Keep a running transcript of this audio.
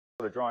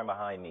So the drawing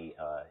behind me,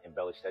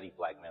 embellished study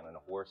Black Man on a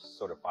Horse,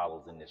 sort of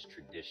follows in this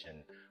tradition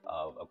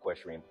of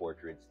equestrian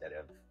portraits that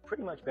have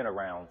pretty much been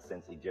around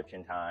since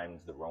Egyptian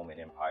times, the Roman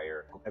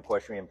Empire.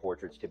 Equestrian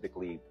portraits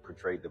typically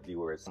portrayed the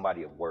viewer as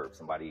somebody of worth,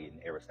 somebody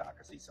in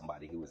aristocracy,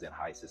 somebody who was in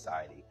high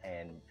society.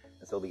 And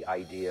so the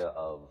idea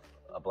of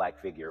a black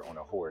figure on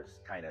a horse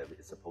kind of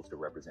is supposed to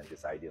represent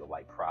this idea of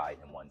like pride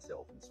in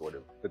oneself and sort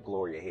of the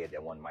glory ahead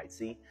that one might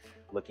see,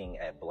 looking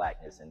at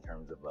blackness in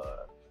terms of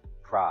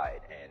pride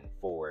and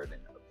forward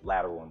and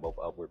lateral and both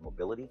upward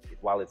mobility.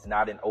 While it's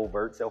not an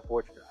overt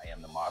self-portrait, I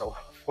am the model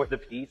for the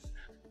piece.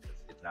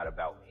 It's not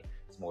about me.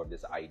 It's more of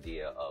this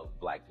idea of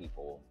black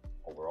people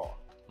overall.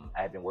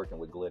 I have been working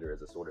with glitter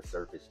as a sort of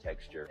surface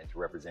texture and to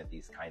represent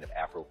these kind of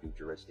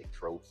Afrofuturistic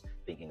tropes,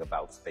 thinking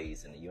about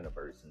space and the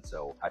universe. And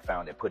so I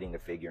found that putting the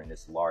figure in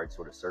this large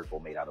sort of circle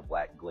made out of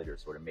black glitter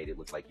sort of made it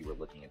look like you were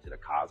looking into the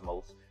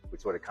cosmos,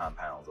 which sort of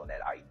compounds on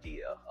that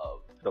idea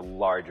of the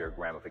larger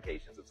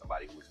ramifications of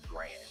somebody who was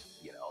grand,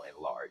 you know, and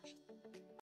large.